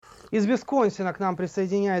Из Висконсина к нам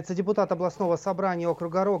присоединяется депутат областного собрания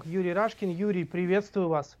округа Рог Юрий Рашкин. Юрий, приветствую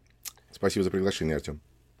вас. Спасибо за приглашение, Артем.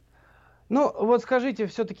 Ну, вот скажите,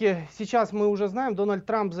 все-таки сейчас мы уже знаем, Дональд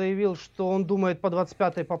Трамп заявил, что он думает, по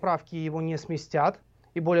 25-й поправке его не сместят.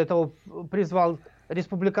 И более того, призвал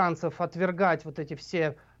республиканцев отвергать вот эти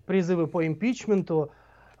все призывы по импичменту.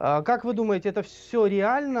 Как вы думаете, это все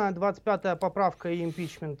реально, 25-я поправка и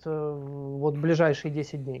импичмент вот в ближайшие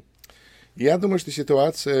 10 дней? Я думаю, что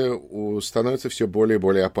ситуация становится все более и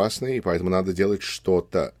более опасной, и поэтому надо делать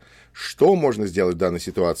что-то. Что можно сделать в данной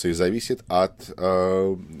ситуации, зависит от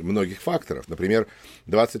многих факторов. Например,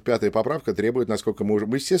 25-я поправка требует, насколько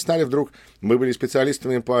мы все стали вдруг, мы были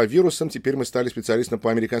специалистами по вирусам, теперь мы стали специалистами по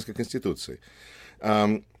американской конституции.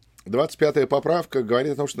 25-я поправка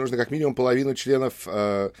говорит о том, что нужно как минимум половину членов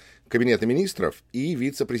Кабинета министров и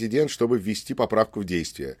вице-президент, чтобы ввести поправку в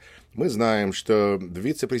действие. Мы знаем, что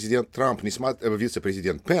вице-президент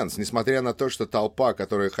Пенс, несмотря на то, что толпа,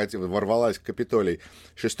 которая ворвалась в Капитолий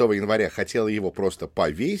 6 января, хотела его просто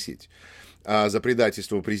повесить за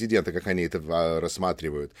предательство президента, как они это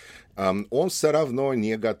рассматривают, он все равно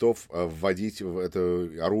не готов вводить это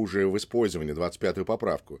оружие в использование, 25-ю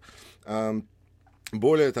поправку.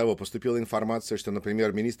 Более того, поступила информация, что,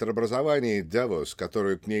 например, министр образования Девос,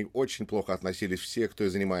 который к ней очень плохо относились все, кто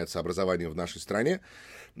занимается образованием в нашей стране,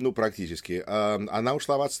 ну, практически, она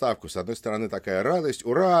ушла в отставку. С одной стороны, такая радость,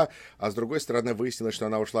 ура, а с другой стороны, выяснилось, что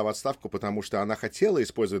она ушла в отставку, потому что она хотела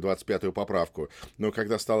использовать 25-ю поправку, но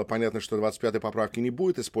когда стало понятно, что 25-й поправки не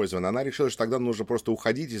будет использована, она решила, что тогда нужно просто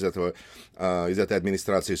уходить из этой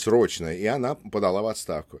администрации срочно, и она подала в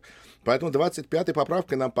отставку. Поэтому 25-й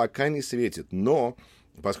поправка нам пока не светит, но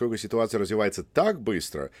поскольку ситуация развивается так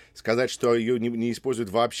быстро, сказать, что ее не используют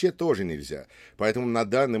вообще, тоже нельзя. Поэтому на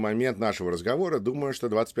данный момент нашего разговора думаю, что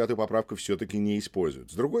 25-ю поправку все-таки не используют.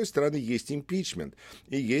 С другой стороны, есть импичмент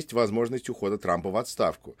и есть возможность ухода Трампа в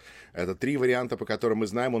отставку. Это 3 варианта, по которым мы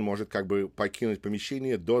знаем, он может как бы покинуть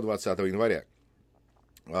помещение до 20 января.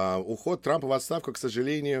 Уход Трампа в отставку, к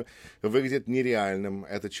сожалению, выглядит нереальным.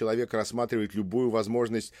 Этот человек рассматривает любую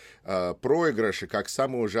возможность проигрыша как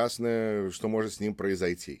самое ужасное, что может с ним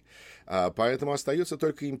произойти. Поэтому остается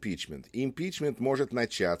только импичмент. Импичмент может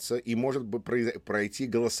начаться и может пройти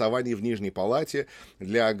голосование в Нижней Палате.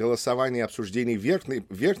 Для голосования и обсуждений в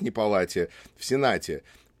Верхней Палате в Сенате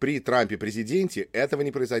при Трампе-президенте этого не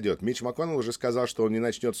произойдет. Митч МакКоннелл уже сказал, что он не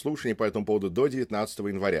начнет слушаний по этому поводу до 19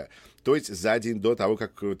 января. То есть за день до того,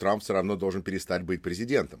 как Трамп все равно должен перестать быть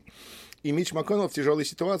президентом. И Митч МакКоннелл в тяжелой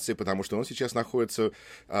ситуации, потому что он сейчас находится,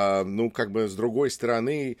 с другой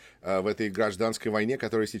стороны в этой гражданской войне,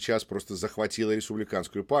 которая сейчас просто захватила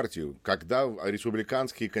республиканскую партию. Когда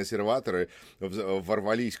республиканские консерваторы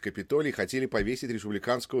ворвались в Капитолий, хотели повесить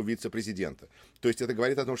республиканского вице-президента. То есть это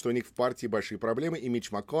говорит о том, что у них в партии большие проблемы, и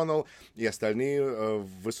Митч МакКоннелл и остальные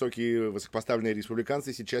высокопоставленные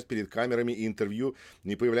республиканцы сейчас перед камерами и интервью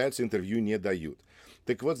не появляются, интервью не дают.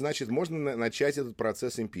 Так вот, значит, можно начать этот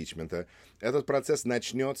процесс импичмента. Этот процесс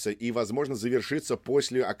начнется и, возможно, завершится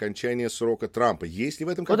после окончания срока Трампа. Есть ли в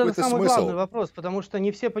этом какой-то смысл? Вот это самый главный вопрос, потому что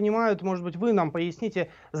не все понимают, может быть, вы нам поясните,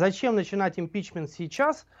 зачем начинать импичмент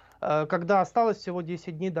сейчас, когда осталось всего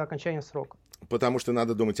 10 дней до окончания срока. Потому что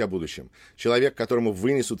надо думать о будущем. Человек, которому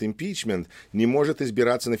вынесут импичмент, не может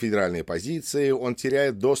избираться на федеральные позиции, он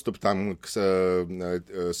теряет доступ там, к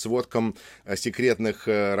сводкам секретных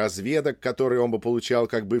разведок, которые он бы получал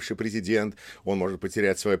как бывший президент, он может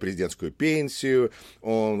потерять свою президентскую пенсию,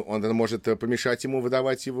 он может помешать ему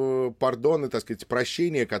выдавать его пардоны, так сказать,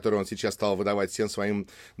 прощения, которые он сейчас стал выдавать всем своим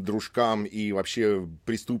дружкам и вообще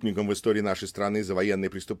преступникам в истории нашей страны за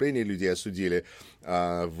военные преступления, людей осудили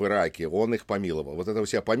в Ираке, он их помиловал. Вот это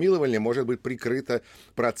все помилование может быть прикрыто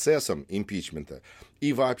процессом импичмента.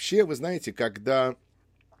 И вообще, вы знаете, когда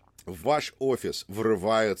в ваш офис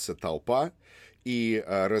врывается толпа и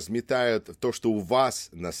разметают то, что у вас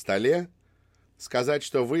на столе, сказать,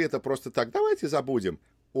 что вы это просто так, давайте забудем,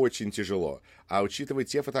 очень тяжело. А учитывая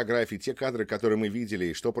те фотографии, те кадры, которые мы видели,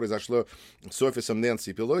 и что произошло с офисом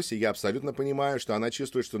Нэнси Пелоси, я абсолютно понимаю, что она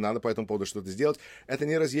чувствует, что надо по этому поводу что-то сделать. Это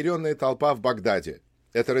не разъяренная толпа в Багдаде.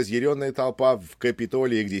 Это разъяренная толпа в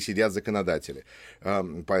Капитолии, где сидят законодатели.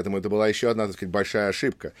 Поэтому это была еще одна, так сказать, большая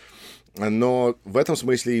ошибка. Но в этом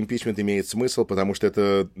смысле импичмент имеет смысл, потому что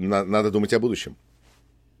это надо думать о будущем.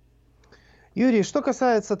 Юрий, что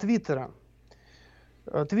касается Твиттера.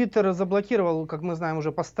 Твиттер заблокировал, как мы знаем,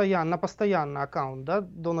 уже постоянно аккаунт, да,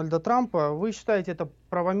 Дональда Трампа. Вы считаете это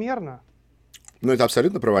правомерно? Ну, это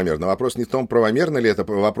абсолютно правомерно. Вопрос не в том, правомерно ли это,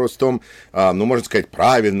 вопрос в том, ну, можно сказать,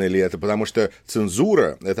 правильно ли это, потому что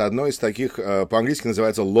цензура — это одно из таких, по-английски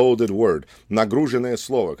называется loaded word, нагруженное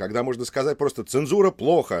слово, когда можно сказать просто «цензура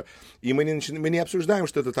плохо», и мы не обсуждаем,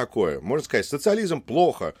 что это такое. Можно сказать «социализм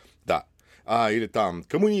плохо», да. Или там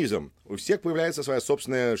коммунизм. У всех появляется своя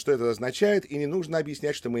собственная, что это означает, и не нужно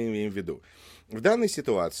объяснять, что мы имеем в виду. В данной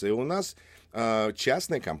ситуации у нас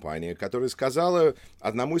частная компания, которая сказала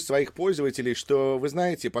одному из своих пользователей, что, вы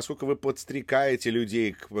знаете, поскольку вы подстрекаете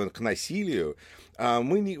людей к насилию,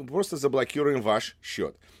 мы просто заблокируем ваш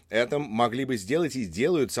счет. Это могли бы сделать и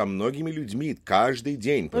делают со многими людьми каждый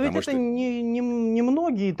день. Но ведь это не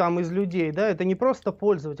многие там из людей, да, это не просто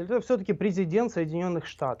пользователь, это все-таки президент Соединенных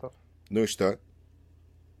Штатов. Ну и что?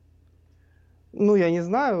 Ну, я не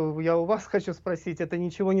знаю, я у вас хочу спросить, это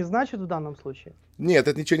ничего не значит в данном случае? Нет,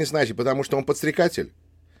 это ничего не значит, потому что он подстрекатель.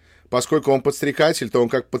 Поскольку он подстрекатель, то он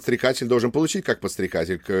как подстрекатель должен получить как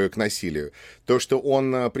подстрекатель к насилию. То, что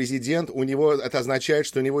он президент, у него это означает,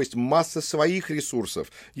 что у него есть масса своих ресурсов.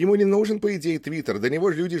 Ему не нужен, по идее, Твиттер. До него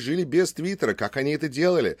люди жили без Твиттера, как они это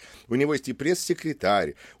делали. У него есть и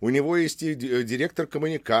пресс-секретарь, у него есть и директор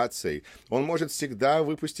коммуникаций. Он может всегда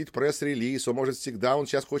выпустить пресс-релиз, он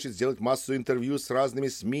сейчас хочет сделать массу интервью с разными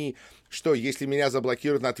СМИ. Что, если меня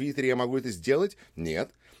заблокируют на Твиттере, я могу это сделать?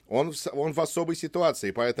 Нет. Он в особой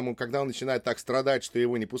ситуации, поэтому, когда он начинает так страдать, что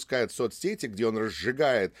его не пускают в соцсети, где он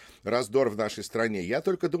разжигает раздор в нашей стране, я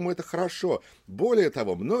только думаю, это хорошо. Более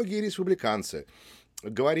того, многие республиканцы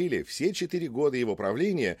говорили все 4 года его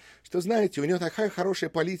правления, что, знаете, у него такая хорошая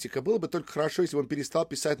политика, было бы только хорошо, если бы он перестал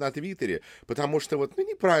писать на Твиттере, потому что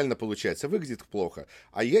неправильно получается, выглядит плохо.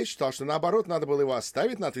 А я считал, что наоборот, надо было его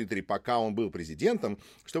оставить на Твиттере, пока он был президентом,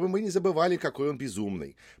 чтобы мы не забывали, какой он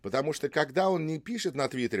безумный. Потому что, когда он не пишет на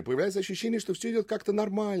Твиттере, появляется ощущение, что все идет как-то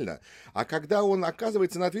нормально. А когда он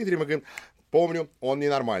оказывается на Твиттере, мы говорим, помню, он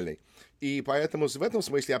ненормальный. И поэтому в этом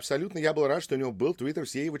смысле абсолютно я был рад, что у него был Твиттер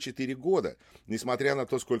все его 4 года. Несмотря на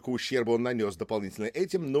то, сколько ущерба он нанес дополнительно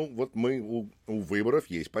этим, у выборов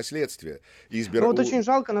есть последствия. Очень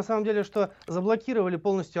жалко, на самом деле, что заблокировали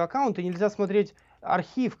полностью аккаунт, и нельзя смотреть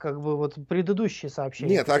архив, предыдущие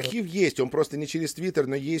сообщения. Нет, архив есть, он просто не через Твиттер,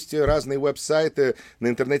 но есть разные веб-сайты на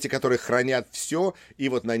интернете, которые хранят все, и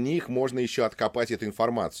на них можно еще откопать эту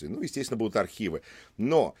информацию. Ну, естественно, будут архивы.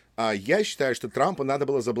 Но я считаю, что Трампа надо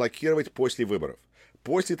было заблокировать после выборов.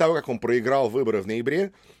 После того, как он проиграл выборы в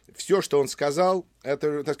ноябре, все, что он сказал,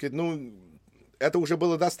 это, так сказать, это уже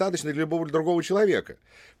было достаточно для любого другого человека.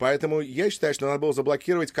 Поэтому я считаю, что надо было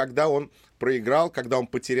заблокировать, когда он проиграл, когда он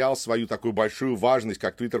потерял свою такую большую важность,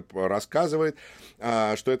 как Твиттер рассказывает,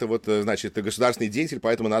 что это значит, государственный деятель,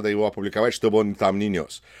 поэтому надо его опубликовать, чтобы он там не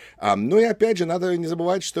нес. Ну и опять же, надо не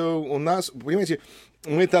забывать, что у нас, понимаете,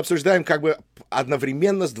 мы это обсуждаем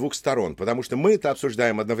одновременно с двух сторон, потому что мы это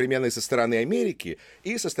обсуждаем одновременно и со стороны Америки,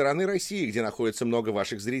 и со стороны России, где находится много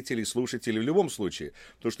ваших зрителей, слушателей в любом случае,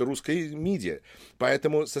 потому что русская медиа.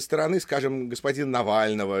 Поэтому со стороны, скажем, господина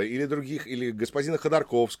Навального или других, или господина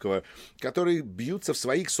Ходорковского, которые бьются в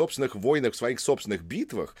своих собственных войнах, в своих собственных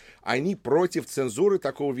битвах, они против цензуры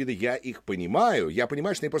такого вида, я их понимаю. Я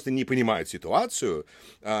понимаю, что они просто не понимают ситуацию,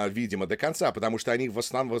 видимо, до конца, потому что они в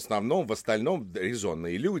остальном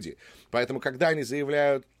резонные люди. Поэтому, когда они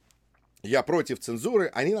заявляют «я против цензуры»,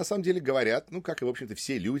 они на самом деле говорят, как и, в общем-то,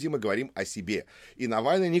 все люди, мы говорим о себе. И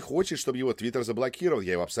Навальный не хочет, чтобы его Твиттер заблокировал,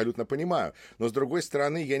 я его абсолютно понимаю. Но, с другой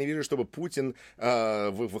стороны, я не вижу, чтобы Путин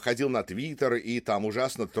выходил на Твиттер и там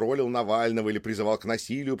ужасно троллил Навального или призывал к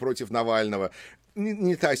насилию против Навального.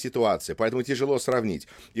 Не та ситуация, поэтому тяжело сравнить.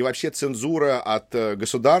 И вообще цензура от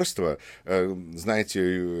государства,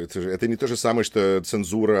 знаете, это не то же самое, что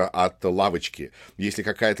цензура от лавочки. Если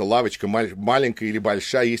какая-то лавочка маленькая или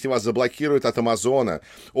большая, если вас заблокируют от Амазона,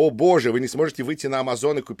 о боже, вы не сможете выйти на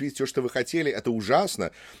Амазон и купить все, что вы хотели, это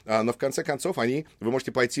ужасно. Но в конце концов вы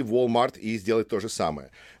можете пойти в Walmart и сделать то же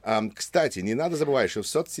самое. Кстати, не надо забывать, что в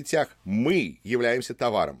соцсетях мы являемся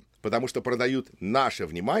товаром, потому что продают наше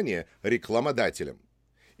внимание рекламодателям.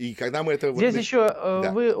 И когда мы это... Здесь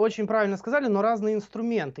еще вы очень правильно сказали, но разные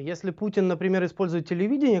инструменты. Если Путин, например, использует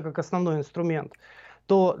телевидение как основной инструмент,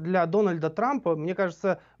 то для Дональда Трампа, мне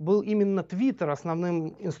кажется, был именно Твиттер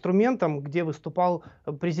основным инструментом, где выступал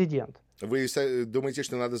президент. Вы думаете,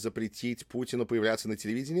 что надо запретить Путину появляться на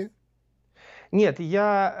телевидении? Нет,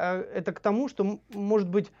 это к тому, что, может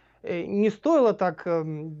быть, не стоило так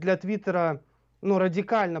для Твиттера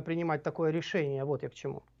радикально принимать такое решение. Вот я к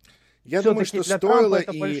чему. Я думаю, что для стоило, Трампа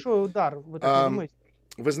это большой удар. Вы так думаете?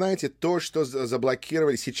 Вы знаете, то, что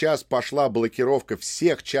заблокировали, сейчас пошла блокировка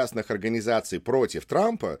всех частных организаций против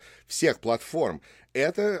Трампа, всех платформ,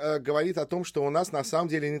 Это говорит о том, что у нас на самом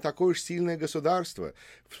деле не такое уж сильное государство.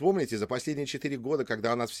 Вспомните, за последние 4 года,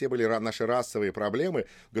 когда у нас все были наши расовые проблемы,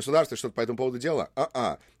 государство что-то по этому поводу делало?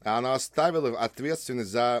 Оно оставило ответственность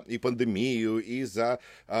за и пандемию, и за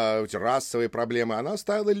расовые проблемы. Оно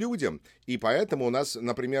оставило людям. И поэтому у нас,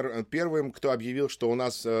 например, первым, кто объявил, что у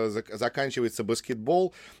нас заканчивается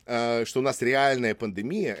баскетбол, что у нас реальная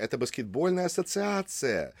пандемия, это баскетбольная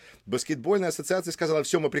ассоциация. Баскетбольная ассоциация сказала: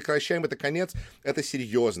 все, мы прекращаем, это конец, это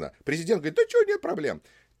серьезно. Президент говорит: да что, нет проблем.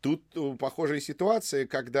 Тут похожие ситуации,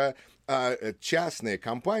 когда частные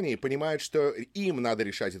компании понимают, что им надо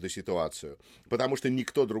решать эту ситуацию, потому что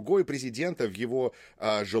никто другой президента в его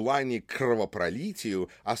желании к кровопролитию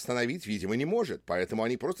остановить, видимо, не может. Поэтому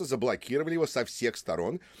они просто заблокировали его со всех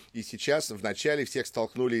сторон. И сейчас вначале всех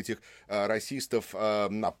столкнули этих расистов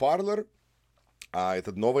на Parler.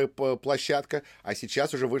 Это новая площадка, а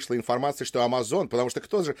сейчас уже вышла информация, что Amazon, потому что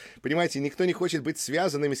кто же, понимаете, никто не хочет быть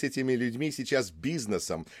связанными с этими людьми сейчас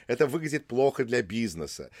бизнесом. Это выглядит плохо для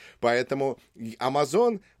бизнеса. Поэтому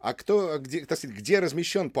Amazon, где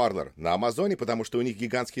размещен Parler? На Амазоне, потому что у них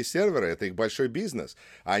гигантские серверы, это их большой бизнес.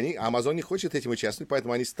 Amazon не хочет этим участвовать,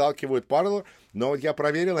 поэтому они сталкивают Parler, но вот я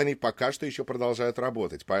проверил, они пока что еще продолжают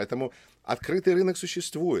работать. Поэтому открытый рынок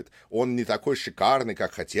существует. Он не такой шикарный,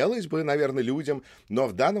 как хотелось бы, наверное, людям, но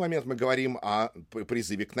в данный момент мы говорим о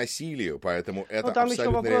призыве к насилию, поэтому это там абсолютно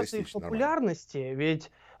еще вопросы реалистично. Популярности, ведь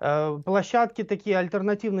площадки такие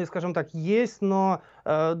альтернативные, скажем так, есть, но,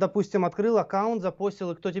 допустим, открыл аккаунт, запостил,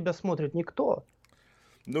 и кто тебя смотрит? Никто.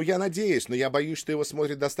 Ну, я надеюсь, но я боюсь, что его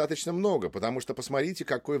смотрит достаточно много, потому что посмотрите,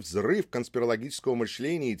 какой взрыв конспирологического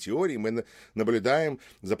мышления и теорий мы наблюдаем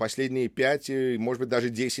за последние 5, может быть, даже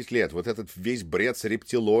 10 лет. Вот этот весь бред с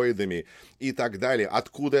рептилоидами и так далее.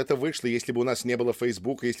 Откуда это вышло, если бы у нас не было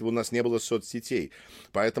Фейсбука, если бы у нас не было соцсетей?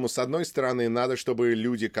 Поэтому, с одной стороны, надо, чтобы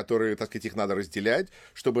люди, которые, так сказать, их надо разделять,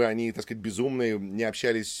 чтобы они, так сказать, безумные, не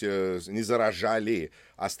общались, не заражали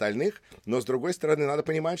остальных, но, с другой стороны, надо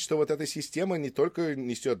понимать, что вот эта система не только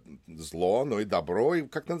несет зло, но и добро, и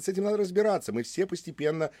как-то с этим надо разбираться. Мы все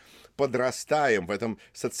постепенно подрастаем в этом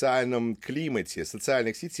социальном климате,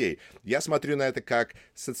 социальных сетей. Я смотрю на это как...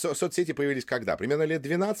 Соцсети появились когда? Примерно лет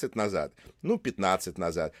 12 назад, 15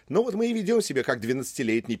 назад. Но вот мы и ведем себя как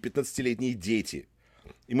 12-летние, 15-летние дети.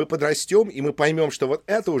 И мы подрастем, и мы поймем, что вот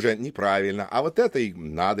это уже неправильно, а вот это и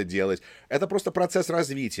надо делать. Это просто процесс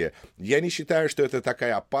развития. Я не считаю, что это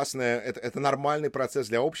такая опасная... Это нормальный процесс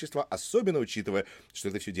для общества, особенно учитывая, что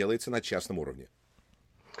это все делается на частном уровне.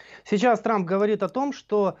 Сейчас Трамп говорит о том,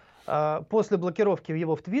 что после блокировки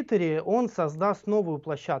его в Твиттере он создаст новую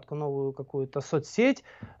площадку, новую какую-то соцсеть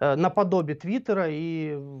наподобие Твиттера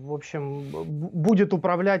и, в общем, будет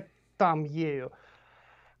управлять там ею.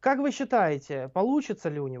 Как вы считаете, получится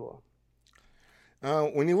ли у него?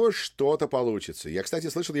 У него что-то получится. Я, кстати,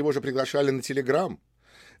 слышал, его уже приглашали на Телеграм.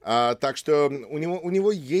 Так что у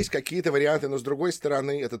него есть какие-то варианты, но, с другой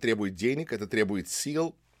стороны, это требует денег, это требует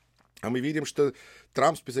сил. А мы видим, что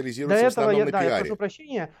Трамп специализируется в основном на пиаре. Я прошу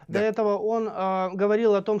прощения. Да. До этого он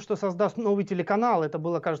говорил о том, что создаст новый телеканал. Это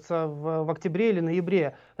было, кажется, в октябре или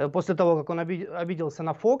ноябре. После того, как он обиделся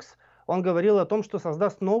на Fox, он говорил о том, что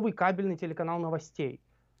создаст новый кабельный телеканал новостей.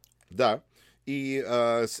 Да. И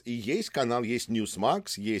есть канал, есть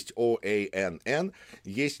Newsmax, есть OANN,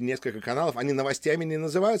 есть несколько каналов. Они новостями не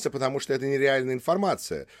называются, потому что это нереальная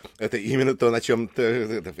информация. Это именно то, на чем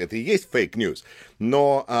это и есть фейк-ньюс.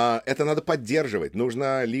 Но это надо поддерживать.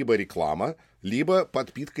 Нужна либо реклама, либо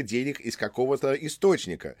подпитка денег из какого-то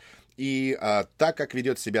источника. И так как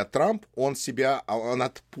ведет себя Трамп, он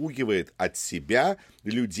отпугивает от себя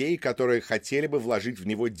людей, которые хотели бы вложить в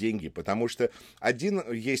него деньги. Потому что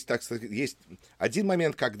есть один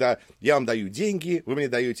момент, когда я вам даю деньги, вы мне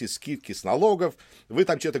даете скидки с налогов, вы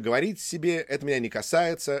там что-то говорите себе, это меня не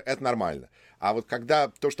касается, это нормально. А вот когда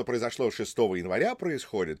то, что произошло 6 января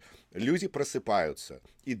происходит, люди просыпаются.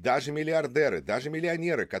 И даже миллиардеры, даже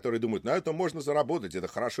миллионеры, которые думают, на этом можно заработать, это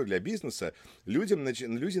хорошо для бизнеса, люди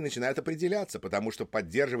начинают определяться, потому что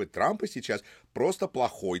поддерживать Трампа сейчас просто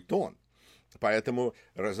плохой тон. Поэтому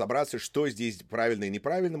разобраться, что здесь правильно и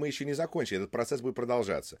неправильно, мы еще не закончили. Этот процесс будет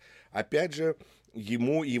продолжаться. Опять же,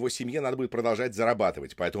 ему и его семье надо будет продолжать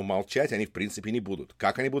зарабатывать, поэтому молчать они в принципе не будут.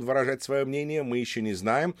 Как они будут выражать свое мнение, мы еще не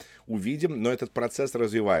знаем, увидим, но этот процесс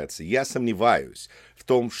развивается. Я сомневаюсь в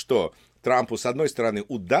том, что Трампу, с одной стороны,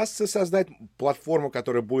 удастся создать платформу,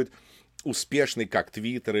 которая будет успешный, как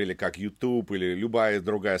Twitter или как YouTube или любая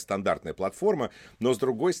другая стандартная платформа, но, с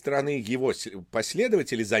другой стороны, его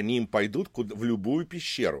последователи за ним пойдут в любую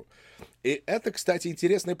пещеру. И это, кстати,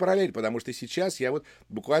 интересная параллель, потому что сейчас я вот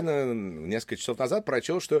буквально несколько часов назад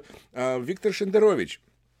прочел, что Виктор Шендерович,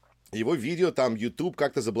 Его видео там YouTube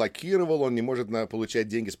как-то заблокировал, он не может получать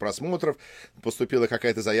деньги с просмотров, поступила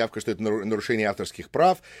какая-то заявка, что это нарушение авторских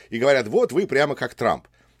прав, и говорят, вот вы прямо как Трамп.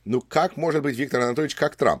 Ну, как может быть Виктор Анатольевич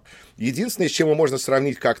как Трамп? Единственное, с чем его можно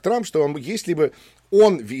сравнить как Трамп, что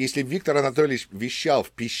если Виктор Анатольевич вещал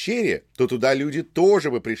в пещере, то туда люди тоже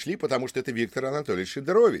бы пришли, потому что это Виктор Анатольевич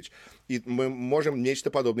Шендерович. И мы можем нечто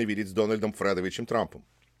подобное видеть с Дональдом Фредовичем Трампом.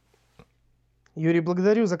 Юрий,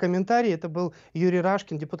 благодарю за комментарий. Это был Юрий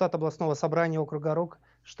Рашкин, депутат областного собрания округа Рок,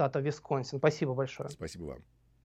 штата Висконсин. Спасибо большое. Спасибо вам.